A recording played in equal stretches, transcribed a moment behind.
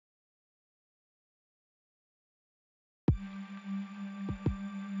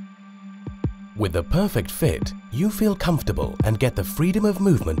With the perfect fit, you feel comfortable and get the freedom of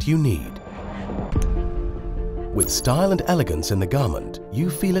movement you need. With style and elegance in the garment, you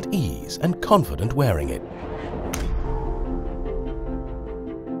feel at ease and confident wearing it.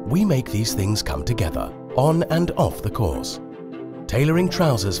 We make these things come together, on and off the course. Tailoring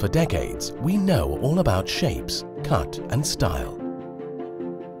trousers for decades, we know all about shapes, cut and style.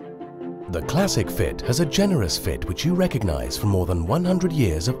 The classic fit has a generous fit which you recognize from more than 100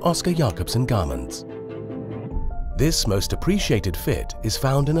 years of Oscar Jacobson garments. This most appreciated fit is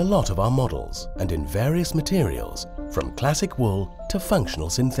found in a lot of our models and in various materials, from classic wool to functional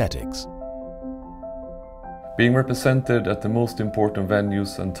synthetics. Being represented at the most important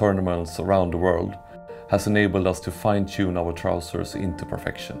venues and tournaments around the world has enabled us to fine-tune our trousers into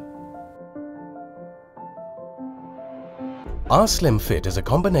perfection. Our slim fit is a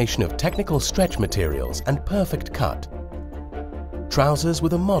combination of technical stretch materials and perfect cut. Trousers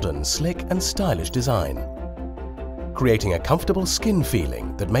with a modern, slick and stylish design, creating a comfortable skin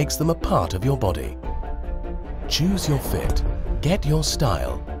feeling that makes them a part of your body. Choose your fit, get your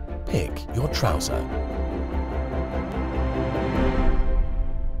style, pick your trouser.